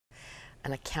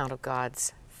an account of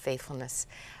God's faithfulness.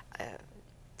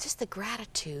 Just the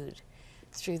gratitude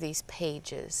through these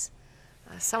pages.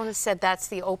 Someone has said that's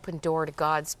the open door to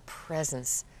God's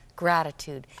presence.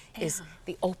 Gratitude is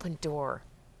the open door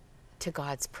to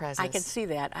God's presence. I can see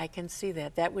that. I can see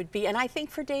that. That would be, and I think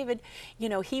for David, you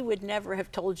know, he would never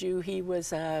have told you he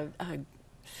was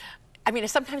I mean,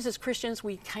 sometimes as Christians,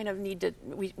 we kind of need to,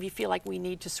 we feel like we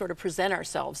need to sort of present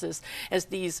ourselves as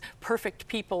these perfect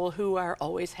people who are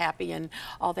always happy and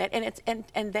all that. And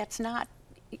and that's not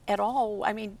at all.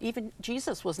 I mean, even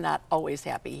Jesus was not always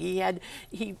happy.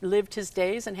 He lived his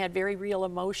days and had very real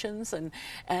emotions and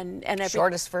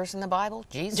shortest verse in the Bible,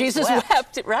 Jesus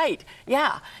wept. Right.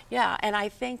 Yeah. Yeah. And I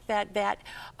think that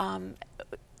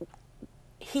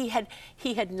he had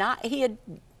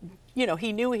you know,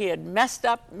 he knew he had messed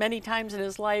up many times in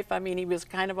his life. I mean, he was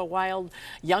kind of a wild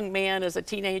young man as a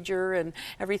teenager and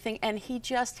everything. And he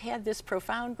just had this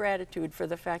profound gratitude for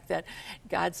the fact that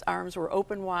God's arms were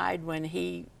open wide when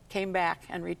he came back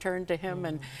and returned to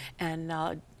him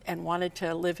and wanted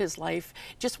to live his life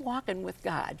just walking with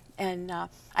God. And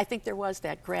I think there was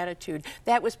that gratitude.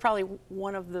 That was probably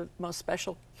one of the most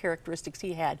special characteristics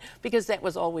he had, because that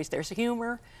was always there. So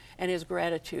humor and his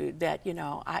gratitude that, you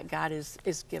know, God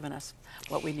is given us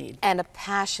what we need. And a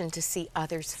passion to see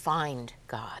others find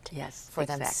God for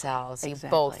themselves. Exactly. You're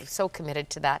both so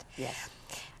committed to that. Yes.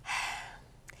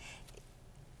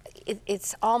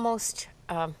 It's almost,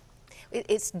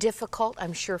 it's difficult,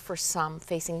 I'm sure, for some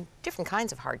facing different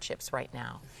kinds of hardships right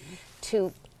now,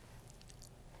 to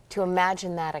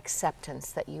imagine that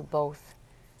acceptance that you both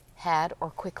had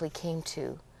or quickly came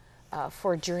to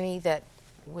for a journey that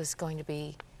was going to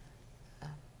be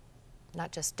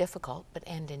not just difficult, but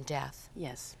end in death.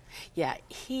 Yes. Yeah.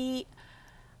 He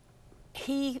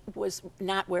was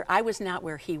not where, I was not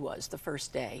where he was the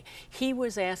first day. He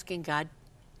was asking God,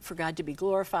 for God to be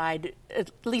glorified, at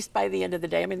least by the end of the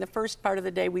day. I mean, the first part of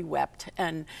the day we wept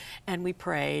and we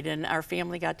prayed, and our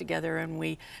family got together and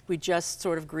we just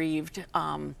sort of grieved.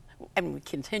 And we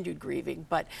continued grieving,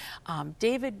 but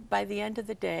David, by the end of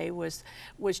the day, was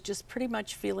just pretty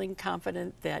much feeling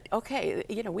confident that, okay,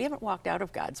 you know, we haven't walked out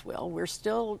of God's will. We're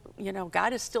still, you know,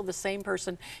 God is still the same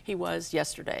person he was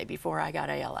yesterday before I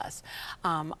got ALS.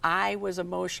 I was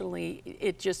emotionally,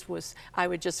 I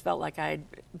just felt like I'd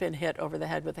been hit over the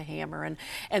head with a hammer.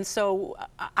 And so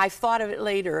I thought of it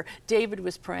later. David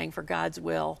was praying for God's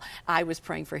will. I was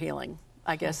praying for healing,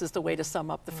 I guess, is the way to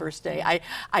sum up the first day.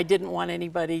 I didn't want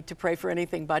anybody to pray for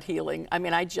anything but healing. I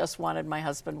mean, I just wanted my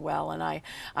husband well, and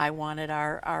I wanted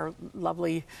our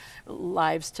lovely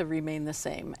lives to remain the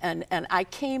same. And I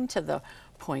came to the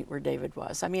point where David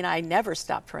was. I mean, I never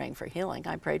stopped praying for healing.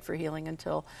 I prayed for healing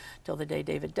until the day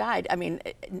David died. I mean,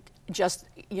 just,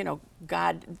 you know,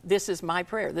 God, this is my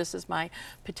prayer, this is my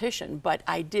petition. But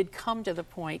I did come to the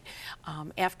point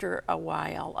after a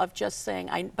while of just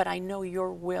saying, but I know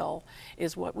your will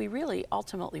is what we really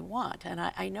ultimately want. And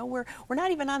I know we're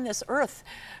not even on this earth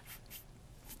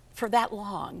for that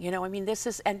long, you know. I mean, this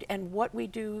is, and what we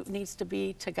do needs to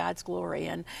be to God's glory,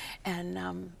 and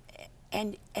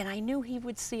I knew he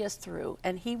would see us through,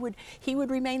 and he would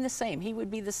remain the same. He would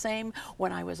be the same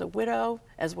when I was a widow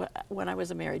as when I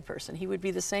was a married person. He would be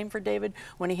the same for David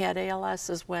when he had ALS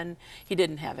as when he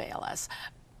didn't have ALS.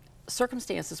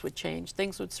 Circumstances would change.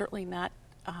 Things would certainly not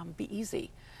be easy,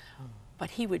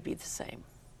 but he would be the same.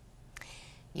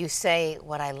 You say,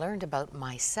 what I learned about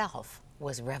myself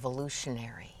was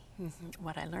revolutionary. Mm-hmm.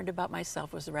 What I learned about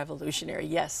myself was revolutionary,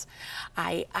 yes.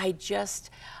 I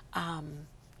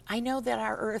know that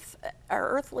our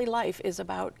earthly life is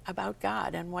about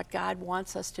God and what God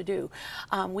wants us to do.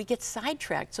 We get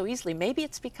sidetracked so easily. Maybe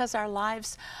it's because our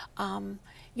lives,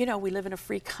 you know, we live in a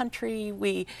free country.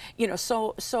 We, you know,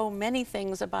 so many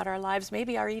things about our lives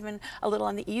maybe are even a little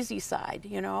on the easy side,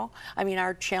 you know. I mean,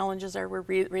 our challenges are we're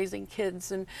raising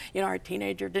kids, and, you know, our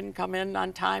teenager didn't come in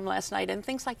on time last night, and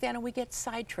things like that, and we get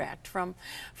sidetracked from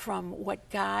what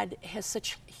God has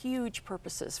such huge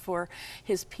purposes for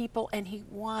his people, and he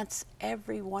wants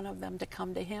every one of them to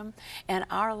come to him, and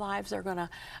our lives are going to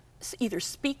either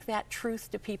speak that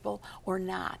truth to people or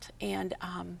not. And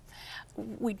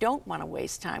we don't want to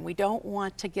waste time. We don't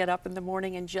want to get up in the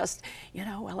morning and just, you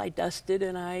know, well, I dusted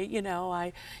and I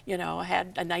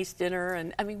had a nice dinner.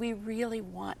 And I mean, we really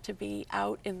want to be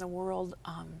out in the world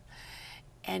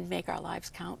and make our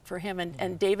lives count for him.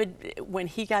 And David, when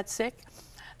he got sick,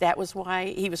 that was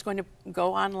why he was going to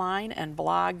go online and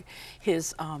blog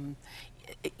his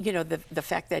you know, the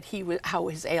fact that how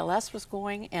his ALS was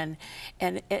going, and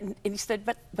he said,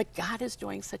 but God is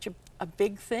doing such a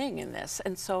big thing in this.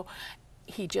 And so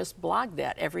he just blogged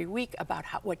that every week about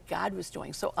what God was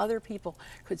doing, so other people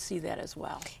could see that as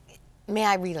well. May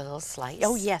I read a little slice?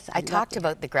 Oh, yes. I talked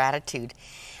about the gratitude.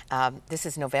 This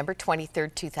is November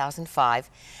 23rd, 2005.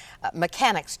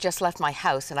 Mechanics just left my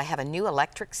house and I have a new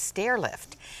electric stair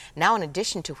lift. Now, in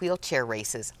addition to wheelchair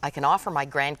races, I can offer my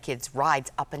grandkids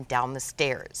rides up and down the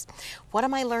stairs. What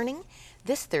am I learning?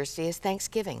 This Thursday is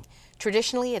Thanksgiving.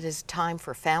 Traditionally, it is time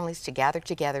for families to gather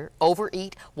together,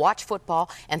 overeat, watch football,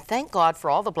 and thank God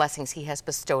for all the blessings He has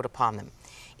bestowed upon them.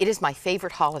 It is my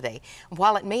favorite holiday.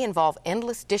 While it may involve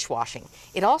endless dishwashing,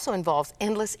 it also involves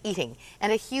endless eating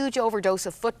and a huge overdose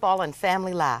of football and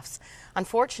family laughs.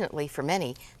 Unfortunately for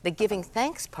many, the giving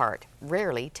thanks part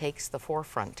rarely takes the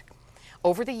forefront.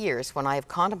 Over the years, when I have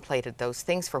contemplated those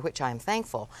things for which I am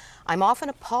thankful, I'm often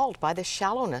appalled by the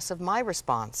shallowness of my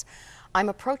response. I'm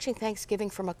approaching Thanksgiving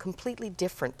from a completely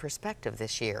different perspective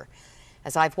this year.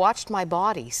 As I've watched my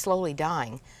body slowly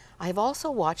dying, I have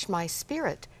also watched my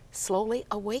spirit slowly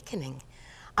awakening.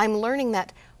 I'm learning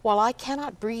that while I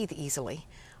cannot breathe easily,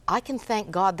 I can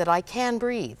thank God that I can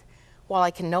breathe. While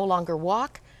I can no longer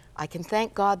walk, I can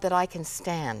thank God that I can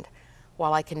stand.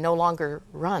 While I can no longer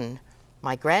run,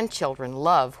 my grandchildren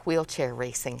love wheelchair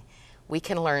racing. We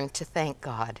can learn to thank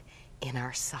God in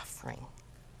our suffering.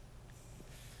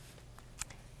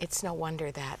 It's no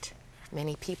wonder that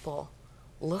many people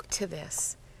look to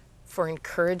this for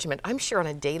encouragement, I'm sure on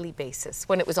a daily basis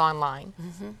when it was online.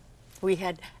 Mm-hmm. We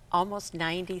had almost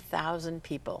 90,000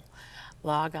 people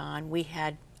log on. We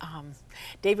had,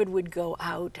 David would go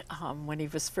out when he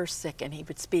was first sick and he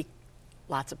would speak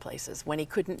lots of places. When he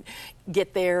couldn't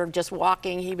get there just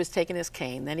walking, he was taking his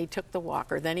cane. Then he took the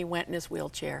walker. Then he went in his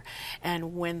wheelchair.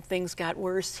 And when things got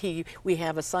worse, we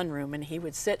have a sunroom, and he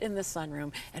would sit in the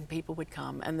sunroom, and people would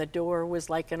come. And the door was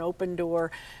like an open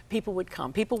door. People would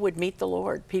come. People would meet the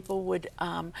Lord. People would,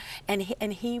 and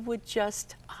he would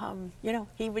just,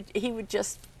 he would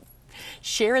just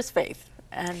share his faith.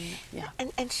 And yeah.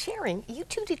 And sharing, you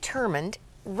two determined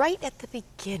right at the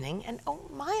beginning, and oh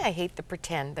my, I hate the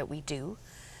pretend that we do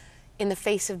in the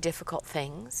face of difficult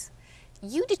things.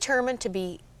 You determined to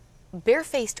be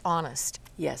barefaced honest.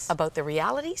 Yes. About the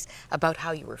realities, about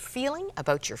how you were feeling,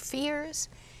 about your fears.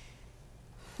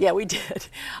 Yeah, we did.